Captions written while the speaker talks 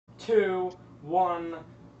two, one,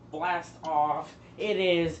 blast off. It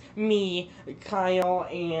is me, Kyle,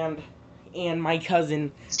 and my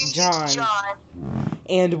cousin John,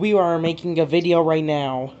 and we are making a video right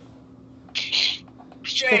now.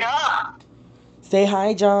 Straight up. Say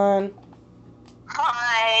hi, John.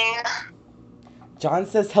 Hi. John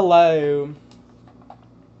says hello.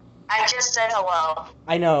 I just said hello.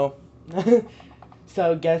 I know.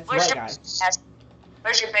 So guess Where's what, your guys?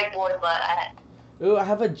 Where's your big boy butt at? Ooh, I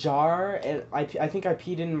have a jar, and I think I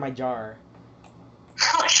peed in my jar.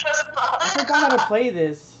 I forgot how to play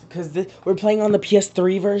this, because we're playing on the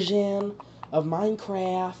PS3 version of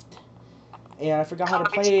Minecraft. And I forgot how to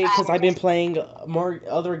play it, because I've been playing more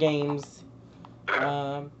other games.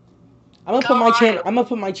 I'm gonna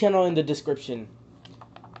put my channel in the description.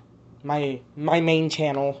 My main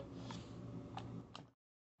channel.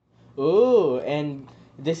 Ooh, and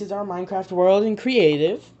this is our Minecraft world in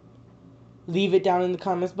creative. Leave it down in the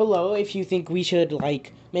comments below if you think we should,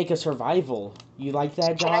 like, make a survival. You like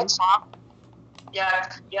that, John? Yeah.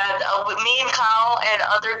 Me and Kyle and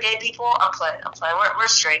other gay people, I'm playing. We're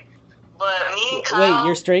straight. But me and Kyle... Wait,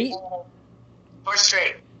 you're straight? We're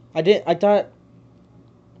straight. I thought...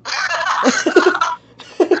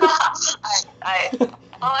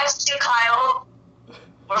 I see Kyle.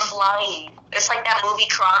 We're flying. It's like that movie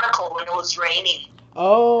Chronicle when it was raining.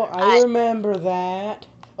 Oh, I remember that.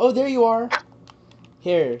 Oh, there you are.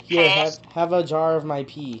 Here, have a jar of my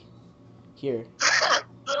pee. Here.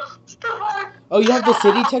 Oh, you have the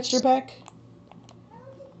city texture pack?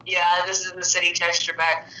 Yeah, this is the city texture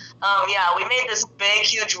pack. Yeah, we made this big,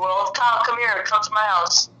 huge world. Kyle, come here. Come to my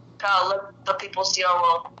house. Kyle, let the people see our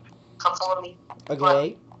world. Come follow me.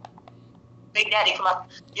 Okay. Big Daddy, come on.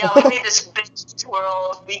 Yeah, we made this big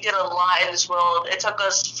world. We did a lot in this world. It took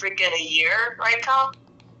us freaking a year, right, Kyle?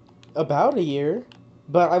 About a year.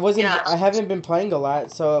 But I haven't been playing a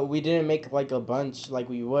lot, so we didn't make, like, a bunch like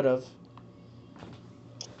we would have.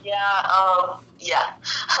 Yeah, yeah.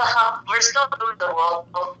 We're still doing the world.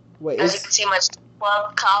 Wait, as you can see, my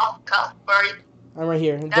club, Kyle, where are you? I'm right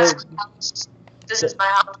here. This is my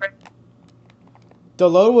house. Right? The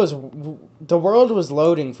world was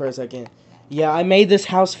loading for a second. Yeah, I made this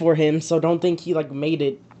house for him, so don't think he, like, made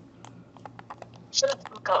it.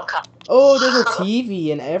 Oh, there's a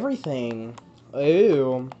TV and everything.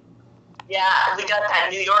 Ooh. Yeah, we got that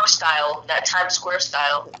New York style, that Times Square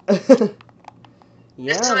style.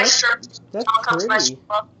 Yeah, that's pretty.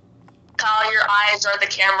 Kyle, your eyes are the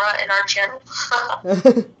camera in our channel.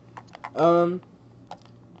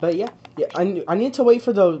 But yeah, I need to wait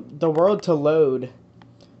for the world to load.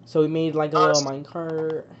 So we made, like, a little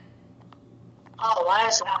minecart. Oh, why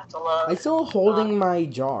does it have to load? I'm still holding my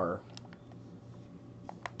jar.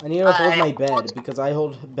 I need to hold my bed, because I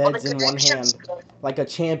hold beds in one hand, like a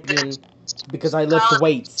champion, because I lift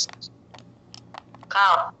weights.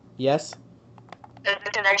 Kyle. Yes? Is the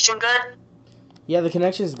connection good? Yeah, the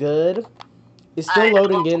connection's good. It's still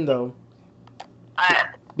loading in, though.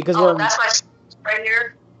 Because that's my right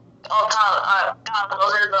here. Oh, Kyle,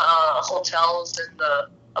 those are the hotels and the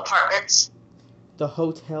apartments. The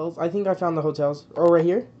hotels? I think I found the hotels. Oh, right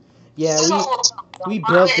here? Yeah, we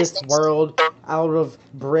built this world out of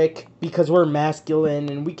brick because we're masculine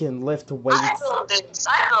and we can lift weights. I built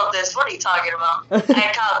this. What are you talking about?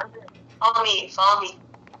 Hey, Kyle, follow me.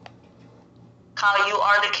 Kyle, you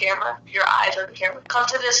are the camera. Your eyes are the camera. Come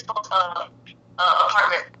to this apartment.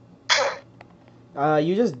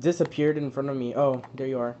 You just disappeared in front of me. Oh, there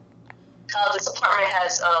you are. Kyle, this apartment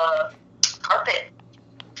has carpet.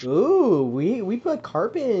 Ooh, we put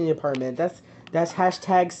carpet in the apartment. That's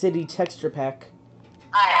hashtag city texture pack.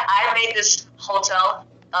 I made this hotel.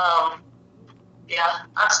 Yeah,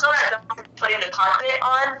 I'm still not putting the carpet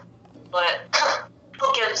on, but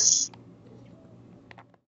who gives?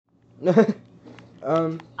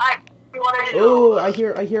 Oh, I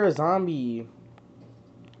hear a zombie.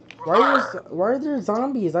 Why are there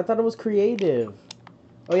zombies? I thought it was creative.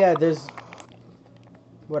 Oh yeah, there's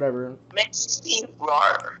whatever. Makes me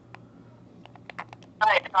roar.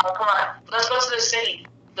 Alright, come on. Let's go to the city.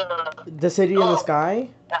 The city in the sky?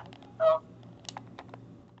 Yeah.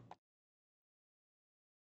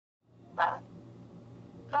 Are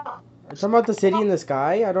you talking about the city in the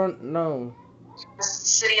sky? I don't know. The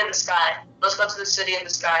city in the sky. Let's go to the city in the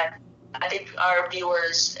sky. I think our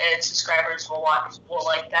viewers and subscribers will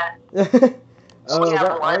like that. Oh,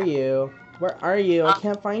 where are you? Where are you? I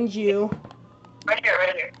can't find you. Right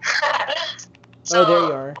here. So, oh, there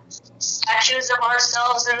you are. Statues of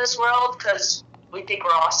ourselves in this world, because we think we're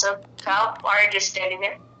awesome. Kyle, why are you just standing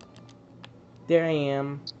there? There I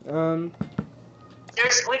am.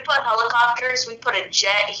 We put helicopters, we put a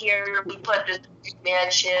jet here, we put this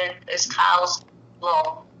mansion. It's Kyle's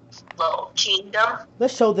little kingdom.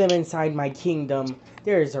 Let's show them inside my kingdom.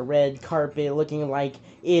 There's a red carpet looking like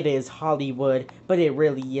it is Hollywood, but it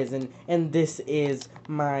really isn't. And this is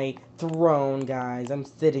my throne, guys. I'm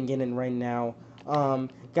sitting in it right now.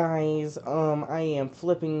 Guys, I am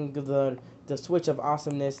flipping the switch of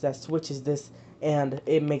awesomeness that switches this, and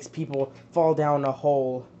it makes people fall down a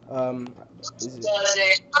hole. Does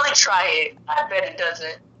it? Let me try it. I bet it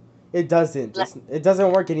doesn't. It doesn't. It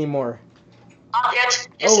doesn't work anymore. Yes,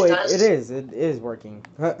 oh, it does. It is. It is working.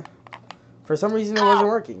 For some reason, it wasn't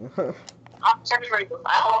working. I'm sorry for you.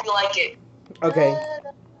 I hope you like it. Okay.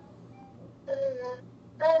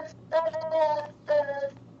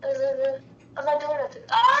 I'm not doing nothing.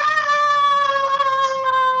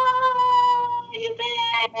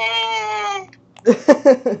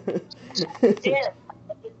 Yeah.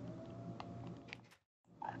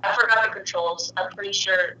 I forgot the controls. I'm pretty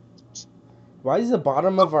sure. Why is the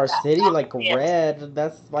bottom of our city like red?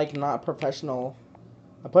 That's like not professional.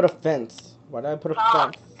 I put a fence. Why did I put a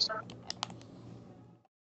fence?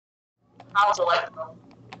 How's it like?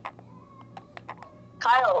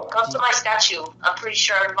 Kyle, come to my statue. I'm pretty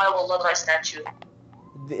sure everybody will love my statue.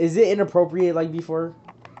 Is it inappropriate like before?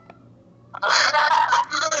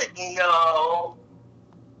 No.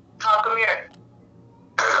 Kyle, come here.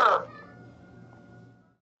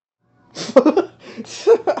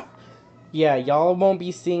 Yeah, y'all won't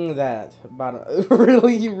be seeing that. But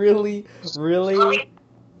really? Let's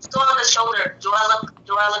go on the shoulder. Do I look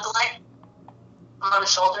alike? I'm on the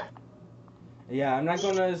shoulder. Yeah, I'm not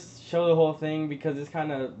gonna show the whole thing because it's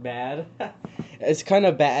kind of bad. It's kind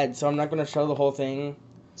of bad, so I'm not gonna show the whole thing.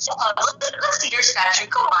 So, let's see your statue.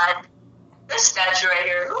 Come on. This statue right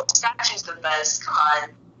here. Whose statue's the best?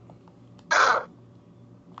 Come on.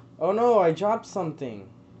 Oh no, I dropped something.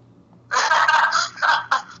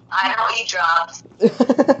 I know he dropped. And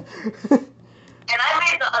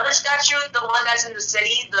I made the other statue, the one that's in the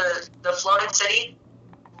city, the floating city.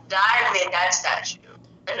 I made that statue.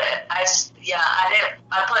 And I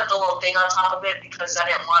put the little thing on top of it because I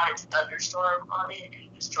didn't want it to thunderstorm on it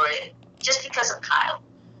and destroy it. Just because of Kyle.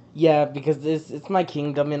 Yeah, because it's my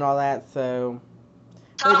kingdom and all that, so...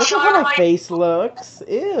 Wait, look at how my face looks.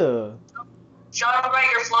 Ew. Show everybody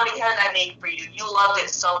your floating head I made for you. You loved it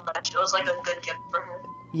so much. It was like a good gift for him.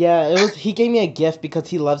 Yeah, it was. He gave me a gift because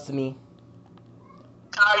he loves me.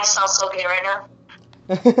 Kyle, you sound so gay right now.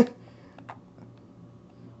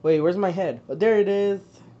 Wait, where's my head? Oh, there it is.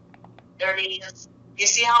 There it is. You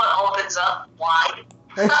see how it opens up wide?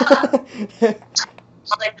 I'm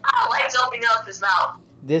like, Kyle likes opening up his mouth.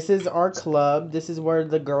 This is our club. This is where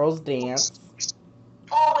the girls dance.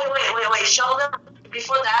 Oh, wait. Show them,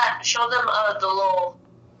 before that, show them our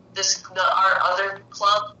other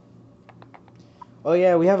club. Oh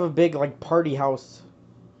yeah, we have a big, like, party house.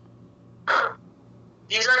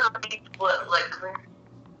 These are the people, like,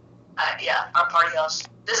 our party house.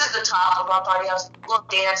 This is the top of our party house. Little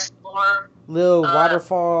dance floor. Little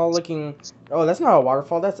waterfall looking... Oh, that's not a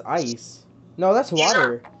waterfall, that's ice. No, that's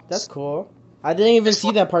water. That's cool. I didn't even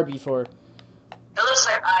see that part before. It looks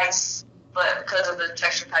like ice, but because of the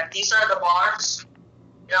texture pack. These are the bars.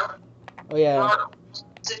 You know? Oh, yeah. You want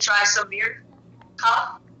to try some beer?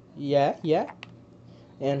 Huh? Yeah.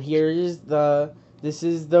 And this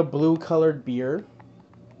is the blue colored beer.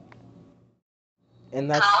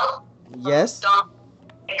 And that's... Kyle? Yes?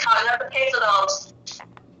 Hey, Kyle, you have to pay for those.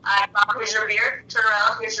 Kyle, here's your beer. Turn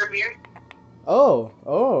around, here's your beer.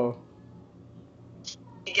 Oh.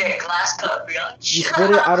 You get a glass cup, bitch. You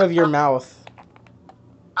spit it out of your mouth.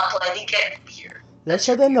 I'm playing, you get beer. Let's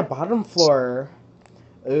show them the bottom floor.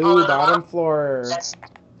 Ooh, bottom floor.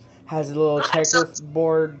 Has a little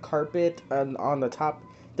checkerboard carpet on the top.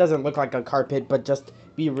 Doesn't look like a carpet, but just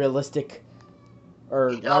be realistic.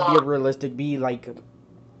 Or not be realistic, be like...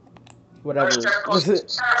 Whatever.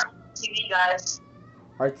 TV, guys.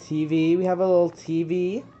 Our TV, we have a little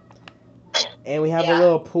TV. And we have a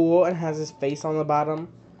little pool and has his face on the bottom.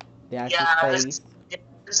 That's his face.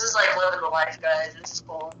 This is like living the life, guys. This is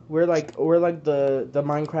cool. We're like the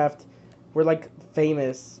Minecraft. We're like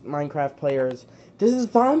famous Minecraft players. This is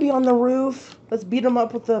Zombie on the roof. Let's beat him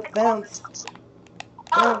up with the fence.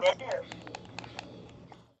 Oh, man.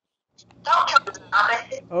 Don't kill the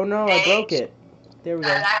zombie. Oh no, I broke it. There we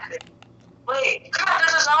go. Wait, God,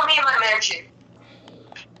 there's a zombie in my mansion.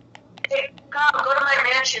 Hey, God, go to my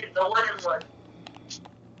mansion, the wooden one.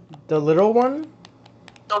 The little one?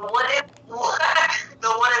 The wooden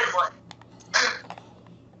one.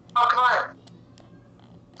 Oh, come on.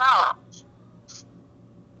 How?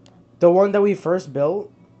 The one that we first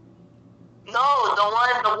built? No,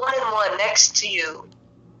 the wooden one next to you.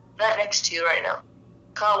 Not next to you right now.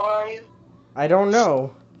 Kyle, where are you? I don't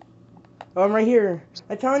know. Oh, I'm right here.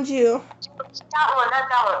 I found you. That one, not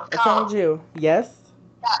that one. I Kyle. found you. Yes?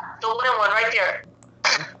 Yeah, the wooden one right there.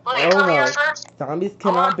 Look, Oh come here no. first. Zombies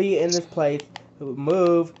cannot be in this place.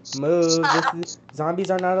 Move.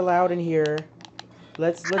 Zombies are not allowed in here.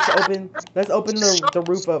 Let's open the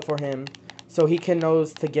roof up for him so he can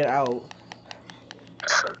knows to get out.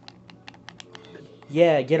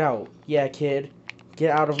 Yeah, get out. Yeah, kid.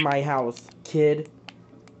 Get out of my house, kid.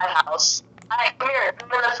 My house. Alright, come here.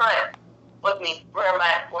 Come in the front. With me. Where I'm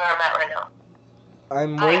at right now.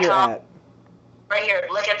 I'm where you're at. Right here.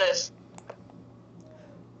 Look at this.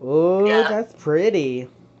 Oh, yeah. That's pretty.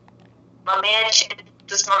 My mansion.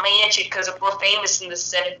 This is my mansion because we're famous in the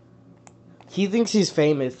city. He thinks he's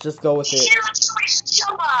famous. Just go with it.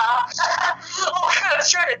 Oh, I'm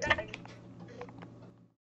trying to die.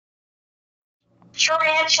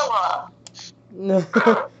 Tarantula.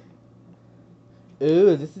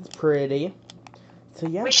 Ooh, this is pretty. So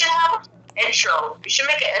yeah. We should have an intro. We should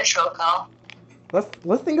make an intro, Kyle.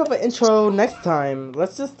 Let's think of an intro next time.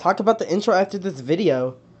 Let's just talk about the intro after this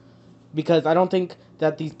video. Because I don't think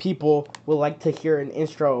that these people will like to hear an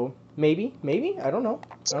intro. Maybe? I don't know.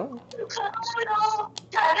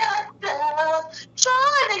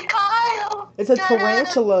 It's a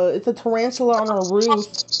tarantula. It's a tarantula on a roof.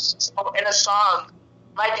 In a song.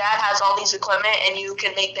 My dad has all these equipment and you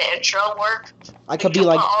can make the intro work. I could be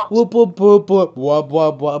like, whoop, whoop, whoop, whoop, whoop,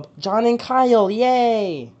 whoop, whoop. John and Kyle,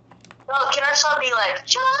 yay! No, can our song be like,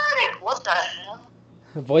 John and... What the hell?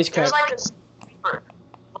 Voice crack. There's like a speaker,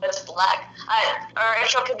 but it's black. Our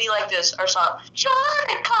intro could be like this. Our song, John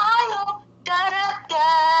and Kyle,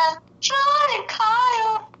 da-da-da. John and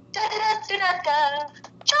Kyle, da-da-da-da-da.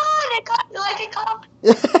 John and Kyle. You like it, Kyle?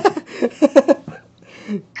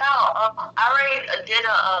 Kyle, I already did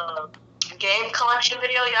a game collection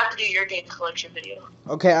video. You have to do your game collection video.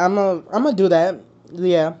 Okay, I'm gonna do that.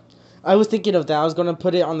 Yeah, I was thinking of that. I was gonna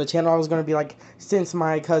put it on the channel. I was gonna be like, since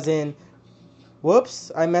my cousin,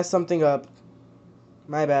 whoops, I messed something up.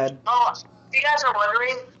 My bad. Oh, if you guys are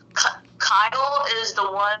wondering, Kyle is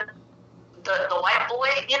the one, the white boy.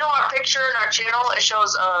 You know our picture in our channel. It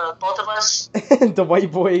shows both of us. The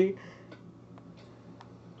white boy.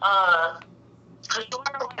 Cause you're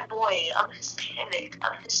a white boy. I'm Hispanic.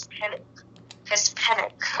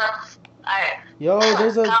 Hispanic. Yo,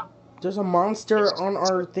 there's a monster on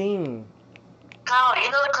our thing. Kyle, you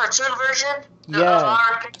know the cartoon version?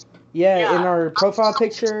 Yeah, in our profile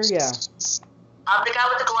picture, yeah. I'm the guy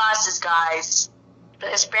with the glasses, guys. The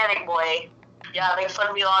Hispanic boy. Yeah, make fun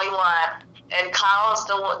of me all you want. And Kyle's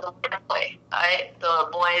the white boy, alright? The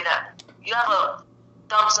boy that... You have a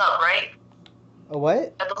thumbs up, right? A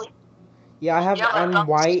what? I believe. Yeah, I'm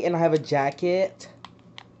white and I have a jacket.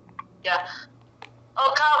 Yeah.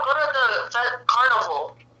 Oh, Kyle, go to the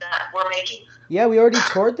carnival that we're making. Yeah, we already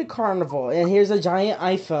toured the carnival, and here's a giant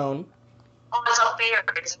iPhone. Oh, it's a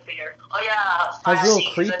fair. Oh, yeah. Has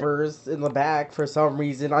little creepers in the back for some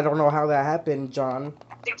reason. I don't know how that happened, John.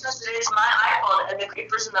 Because it is my iPhone, and the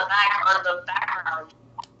creepers in the back are the background.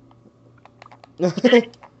 The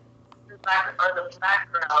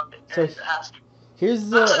background. So, here's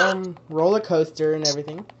the roller coaster and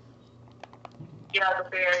everything. Yeah, the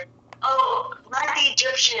bear. Oh, like the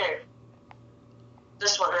Egyptian.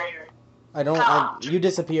 This one right here. I don't. You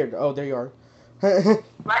disappeared. Oh, there you are.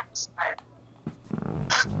 Right side.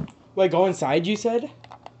 Wait, go inside. You said?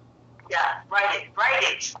 Yeah, write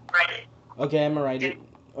it. Okay, I'm gonna write it.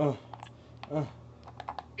 You're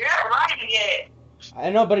not writing it. I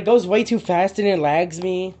know, but it goes way too fast and it lags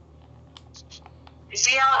me. You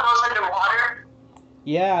see how it goes underwater?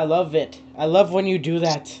 Yeah, I love it. I love when you do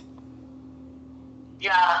that.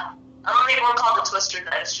 Yeah. I'm gonna make one called the Twister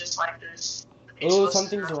that is just like this. Oh,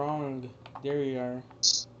 something's wrong. There you are.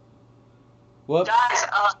 Whoops. Guys,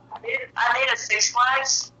 I made a Six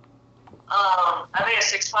Flags.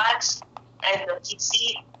 And the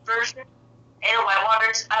PC version and the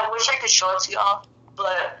Whitewaters. I wish I could show it to y'all,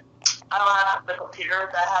 but I don't have the computer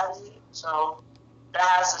that has it. So that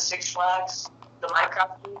has the Six Flags, the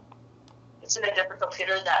Minecraft game. It's in a different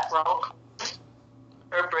computer that broke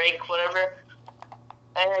or break, whatever.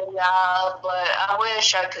 And yeah, but I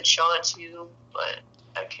wish I could show it to you, but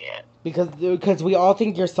I can't. Because we all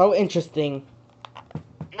think you're so interesting.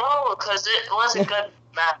 No, because it was a good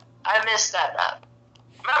map. I missed that map.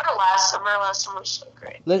 Remember last summer? Last summer was so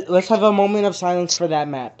great. Let's have a moment of silence for that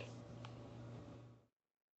map.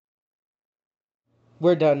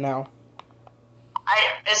 We're done now.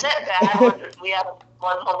 Is it bad when we have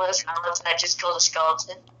one homeless skeleton that just killed a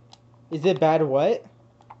skeleton? Is it bad what?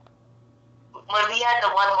 when we had the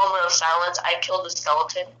one moment of silence, I killed the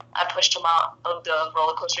skeleton. I pushed him out of the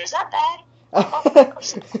roller coaster. Is that bad?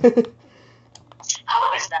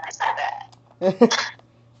 How is that? Is that bad?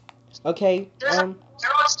 Okay. There's a arrow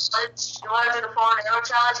challenge. You want to do the bow and arrow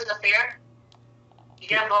challenge in the fair? You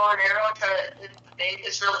get a bow and arrow and try to hit the thing.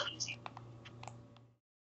 It's really easy.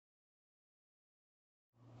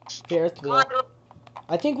 Ferris wheel.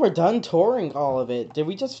 I think we're done touring all of it. Did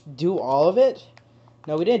we just do all of it?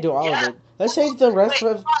 No, we didn't do all of it. Let's save the rest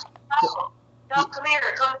of... Kyle, come here.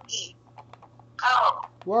 Come with me. Kyle.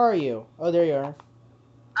 Where are you? Oh, there you are.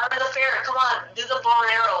 I'm in the fair. Come on. Do the bow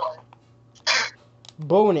and arrow one.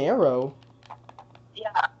 Bow and arrow? Yeah.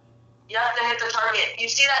 You have to hit the target. You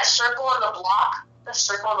see that circle on the block? The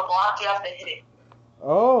circle on the block? You have to hit it.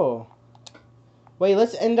 Oh. Wait,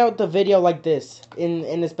 let's end out the video like this. In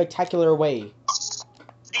a spectacular way.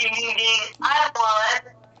 Ding, ding, ding. I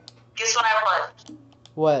won. Guess what I won?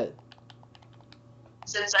 What?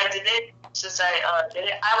 Since I did it,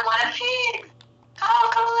 I won a pig. Kyle,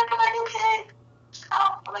 come look at my new pig.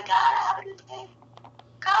 Kyle, oh my god, I have a new pig.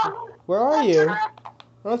 Kyle. Where are you? I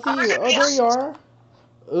don't see you. Oh, there you are.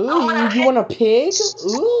 Ooh, you want a pig?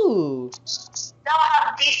 Ooh. Now I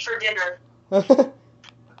have beef for dinner.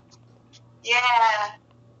 Yeah.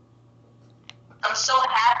 I'm so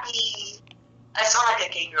happy. I sound like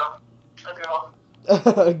a gay girl. A girl.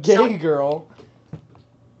 A gay girl?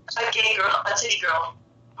 A gay girl. A titty girl.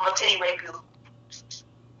 I'm a titty rape you.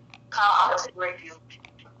 Kyle, I'm a titty rape you.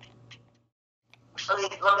 Let me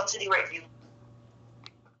titty rape you.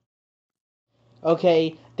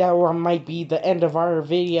 Okay, that might be the end of our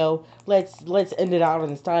video. Let's end it out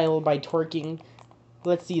in style by twerking.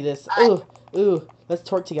 Let's see this. Ooh. Let's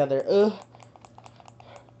twerk together.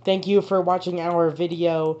 Thank you for watching our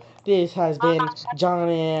video. This has been John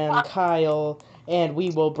and Kyle, and we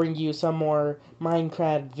will bring you some more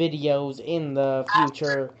Minecraft videos in the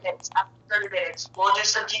future. After 30 minutes. We'll do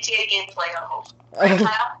some GTA gameplay, I hope. Right,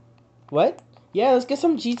 Kyle? What? Yeah, let's get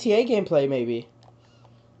some GTA gameplay, maybe.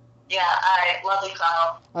 Yeah, alright. Love you,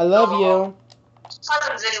 Kyle. I love you.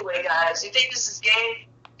 Cousins anyway, guys. You think this is gay?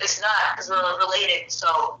 It's not, because we're related,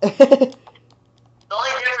 so... The only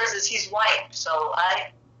difference is he's white, so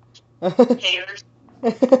haters.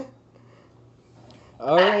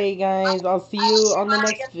 Alright, guys. I'll see you on the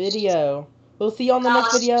next video. We'll see you on the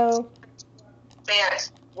next video.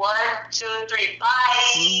 Fans. 1, 2, 3.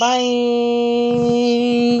 Bye. Bye.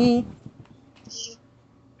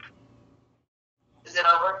 Is it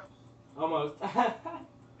over? Almost.